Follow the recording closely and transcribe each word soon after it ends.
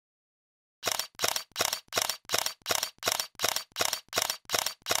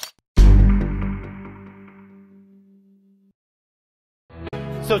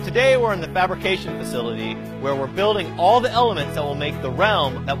So today we're in the fabrication facility where we're building all the elements that will make the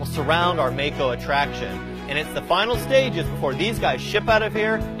realm that will surround our Mako attraction. And it's the final stages before these guys ship out of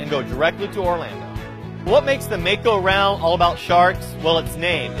here and go directly to Orlando. What makes the Mako realm all about sharks? Well, its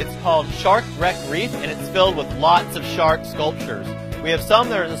name. It's called Shark Wreck Reef, and it's filled with lots of shark sculptures. We have some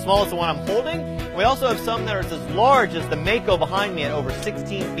that are as small as the one I'm holding. We also have some that are as large as the Mako behind me at over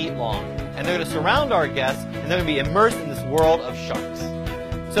 16 feet long. And they're going to surround our guests, and they're going to be immersed in this world of sharks.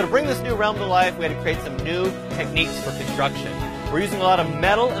 So to bring this new realm to life, we had to create some new techniques for construction. We're using a lot of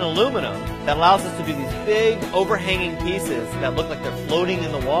metal and aluminum that allows us to do these big overhanging pieces that look like they're floating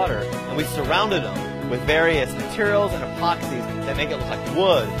in the water, and we surrounded them with various materials and epoxies that make it look like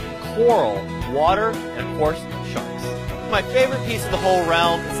wood, coral, water, and of course, sharks. My favorite piece of the whole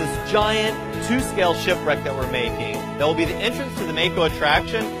realm is this giant 2-scale shipwreck that we're making. That will be the entrance to the Mako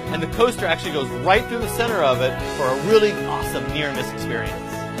attraction, and the coaster actually goes right through the center of it for a really awesome near-miss experience.